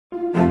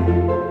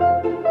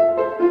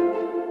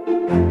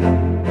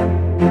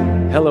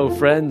Hello,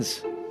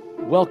 friends.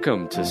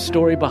 Welcome to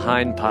Story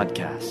Behind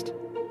Podcast.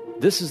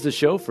 This is the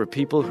show for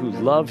people who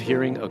love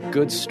hearing a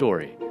good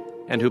story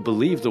and who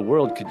believe the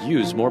world could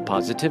use more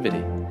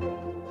positivity.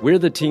 We're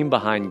the team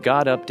behind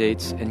God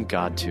Updates and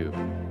GodTube,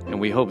 and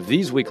we hope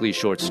these weekly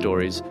short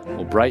stories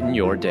will brighten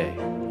your day.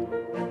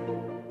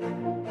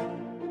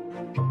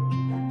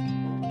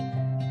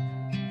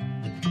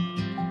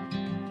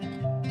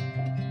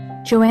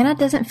 Joanna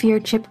doesn't fear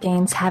Chip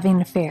Gaines having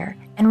an affair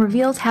and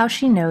reveals how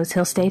she knows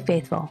he'll stay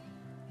faithful.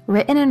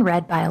 Written and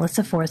read by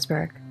Alyssa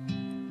Forsberg.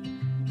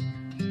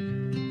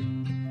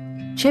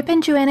 Chip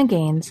and Joanna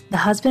Gaines, the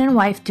husband and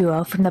wife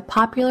duo from the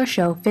popular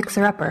show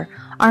Fixer Upper,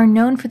 are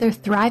known for their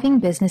thriving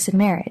business and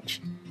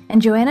marriage,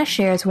 and Joanna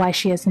shares why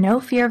she has no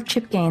fear of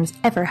Chip Gaines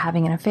ever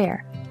having an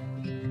affair.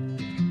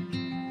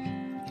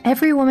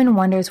 Every woman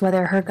wonders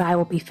whether her guy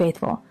will be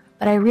faithful,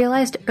 but I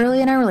realized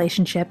early in our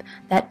relationship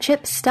that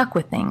Chip stuck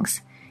with things.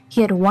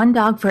 He had one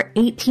dog for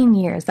 18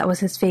 years that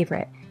was his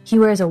favorite. He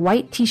wears a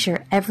white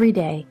t-shirt every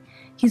day.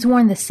 He's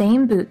worn the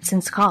same boots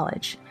since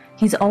college.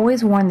 He's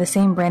always worn the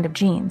same brand of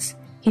jeans.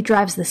 He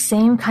drives the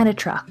same kind of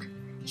truck.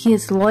 He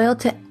is loyal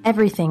to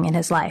everything in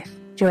his life,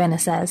 Joanna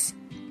says.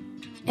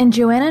 And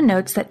Joanna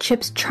notes that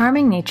Chip's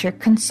charming nature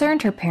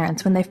concerned her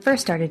parents when they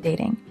first started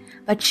dating,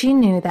 but she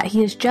knew that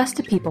he is just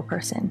a people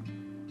person.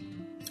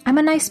 "I'm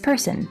a nice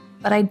person,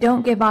 but I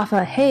don't give off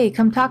a, hey,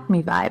 come talk to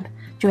me vibe,"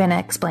 Joanna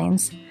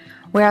explains,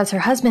 whereas her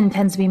husband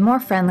tends to be more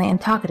friendly and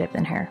talkative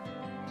than her.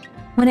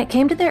 When it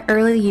came to their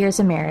early years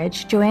of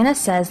marriage, Joanna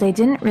says they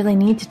didn't really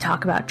need to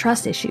talk about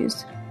trust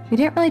issues. "We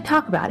didn't really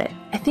talk about it.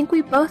 I think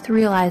we both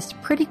realized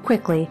pretty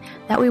quickly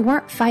that we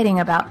weren't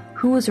fighting about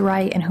who was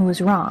right and who was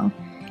wrong.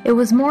 It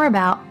was more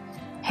about,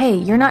 hey,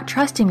 you're not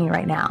trusting me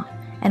right now.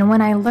 And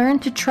when I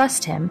learned to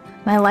trust him,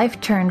 my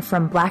life turned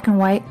from black and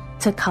white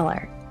to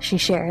color," she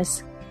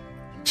shares.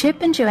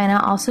 Chip and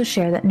Joanna also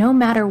share that no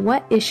matter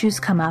what issues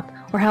come up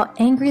or how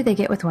angry they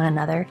get with one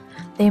another,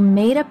 they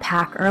made a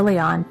pact early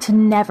on to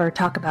never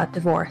talk about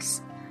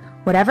divorce.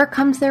 Whatever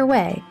comes their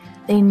way,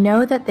 they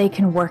know that they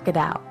can work it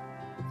out.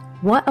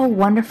 What a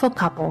wonderful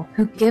couple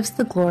who gives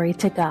the glory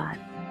to God.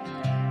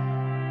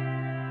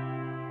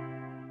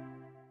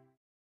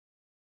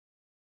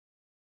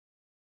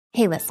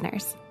 Hey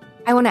listeners,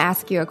 I want to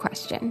ask you a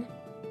question.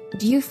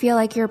 Do you feel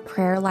like your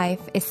prayer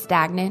life is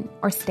stagnant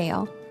or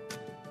stale?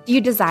 Do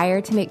you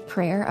desire to make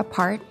prayer a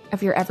part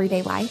of your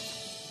everyday life?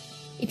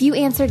 If you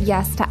answered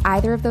yes to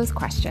either of those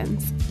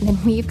questions, then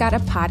we've got a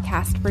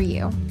podcast for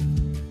you.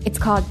 It's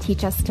called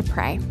Teach Us to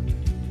Pray.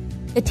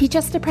 The Teach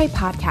Us to Pray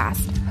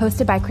podcast,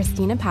 hosted by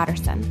Christina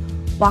Patterson,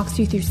 walks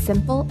you through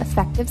simple,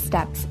 effective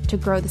steps to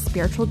grow the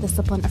spiritual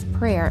discipline of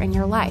prayer in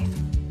your life.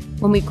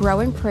 When we grow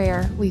in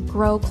prayer, we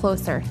grow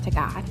closer to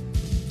God.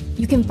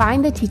 You can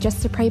find the Teach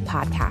Us to Pray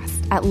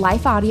podcast at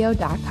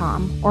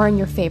lifeaudio.com or in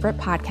your favorite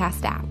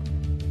podcast app.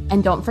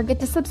 And don't forget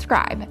to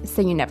subscribe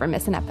so you never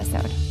miss an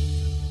episode.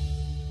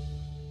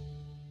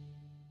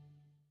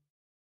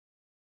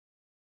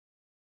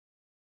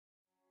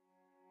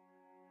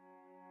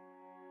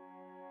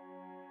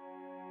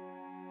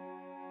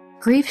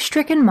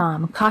 Grief-stricken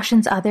mom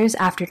cautions others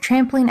after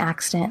trampoline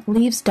accident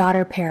leaves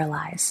daughter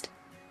paralyzed.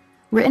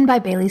 Written by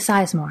Bailey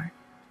Sizemore.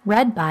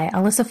 Read by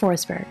Alyssa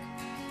Forsberg.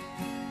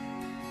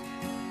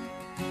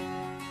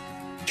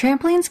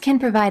 Trampolines can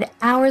provide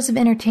hours of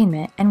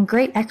entertainment and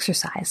great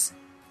exercise.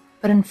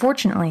 But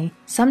unfortunately,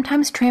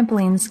 sometimes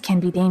trampolines can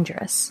be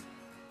dangerous.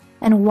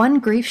 And one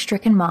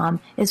grief-stricken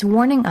mom is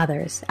warning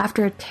others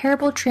after a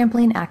terrible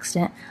trampoline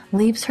accident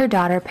leaves her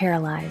daughter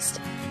paralyzed.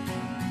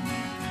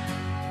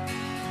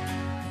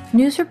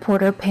 News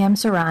reporter Pam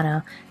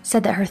Serrano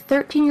said that her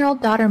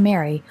 13-year-old daughter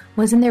Mary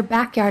was in their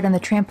backyard on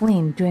the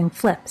trampoline doing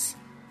flips.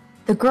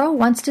 The girl,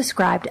 once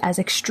described as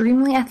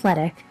extremely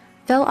athletic,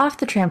 fell off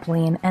the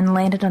trampoline and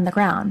landed on the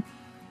ground.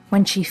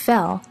 When she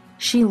fell,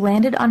 she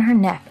landed on her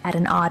neck at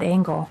an odd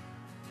angle.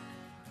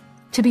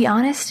 To be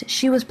honest,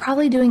 she was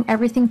probably doing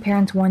everything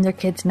parents warn their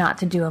kids not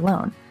to do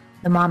alone,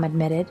 the mom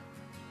admitted.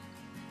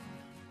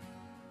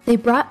 They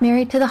brought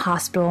Mary to the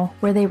hospital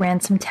where they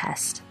ran some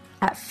tests.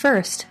 At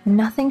first,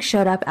 nothing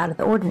showed up out of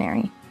the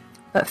ordinary,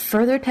 but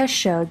further tests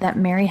showed that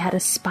Mary had a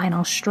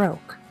spinal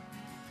stroke.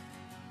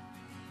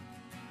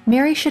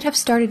 Mary should have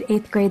started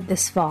 8th grade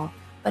this fall,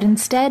 but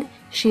instead,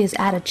 she is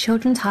at a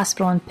children's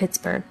hospital in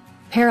Pittsburgh,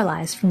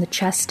 paralyzed from the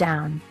chest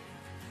down.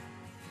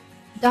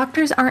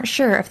 Doctors aren't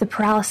sure if the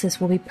paralysis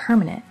will be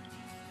permanent.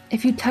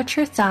 If you touch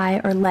her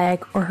thigh or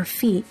leg or her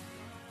feet,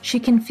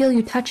 she can feel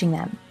you touching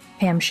them,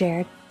 Pam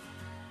shared.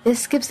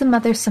 This gives the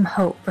mother some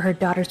hope for her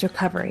daughter's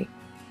recovery.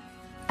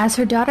 As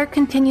her daughter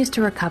continues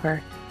to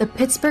recover, the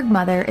Pittsburgh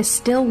mother is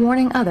still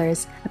warning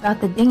others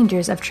about the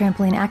dangers of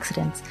trampoline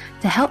accidents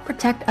to help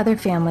protect other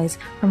families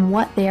from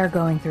what they are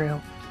going through.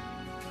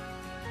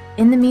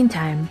 In the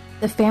meantime,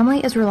 the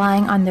family is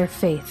relying on their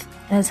faith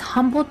and is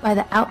humbled by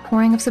the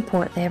outpouring of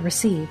support they have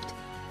received.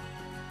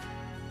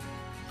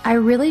 "I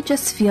really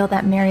just feel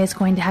that Mary is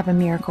going to have a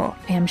miracle,"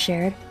 Pam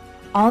shared.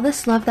 "All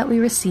this love that we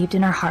received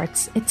in our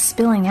hearts, it's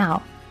spilling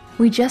out.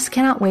 We just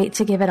cannot wait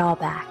to give it all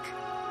back."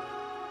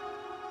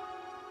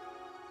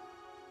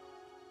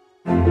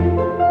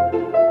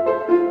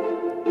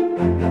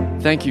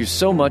 Thank you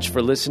so much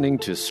for listening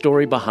to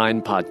Story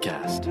Behind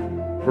Podcast.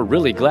 We're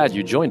really glad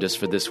you joined us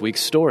for this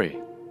week's story.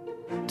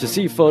 To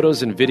see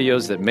photos and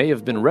videos that may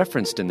have been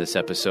referenced in this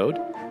episode,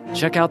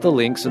 check out the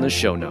links in the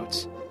show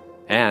notes.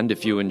 And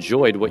if you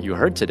enjoyed what you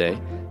heard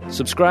today,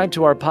 subscribe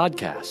to our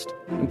podcast,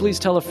 and please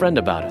tell a friend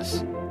about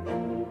us.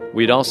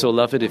 We'd also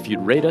love it if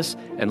you'd rate us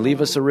and leave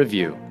us a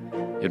review.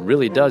 It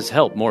really does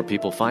help more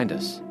people find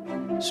us.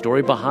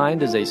 Story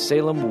Behind is a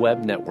Salem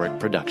Web Network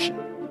production.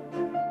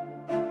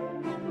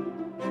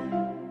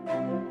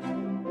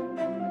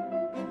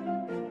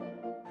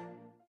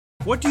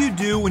 What do you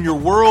do when your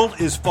world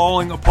is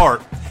falling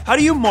apart? How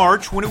do you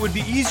march when it would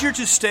be easier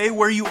to stay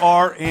where you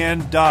are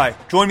and die?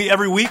 Join me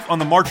every week on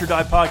the March or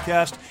Die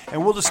podcast,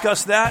 and we'll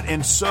discuss that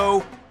and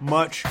so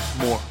much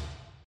more.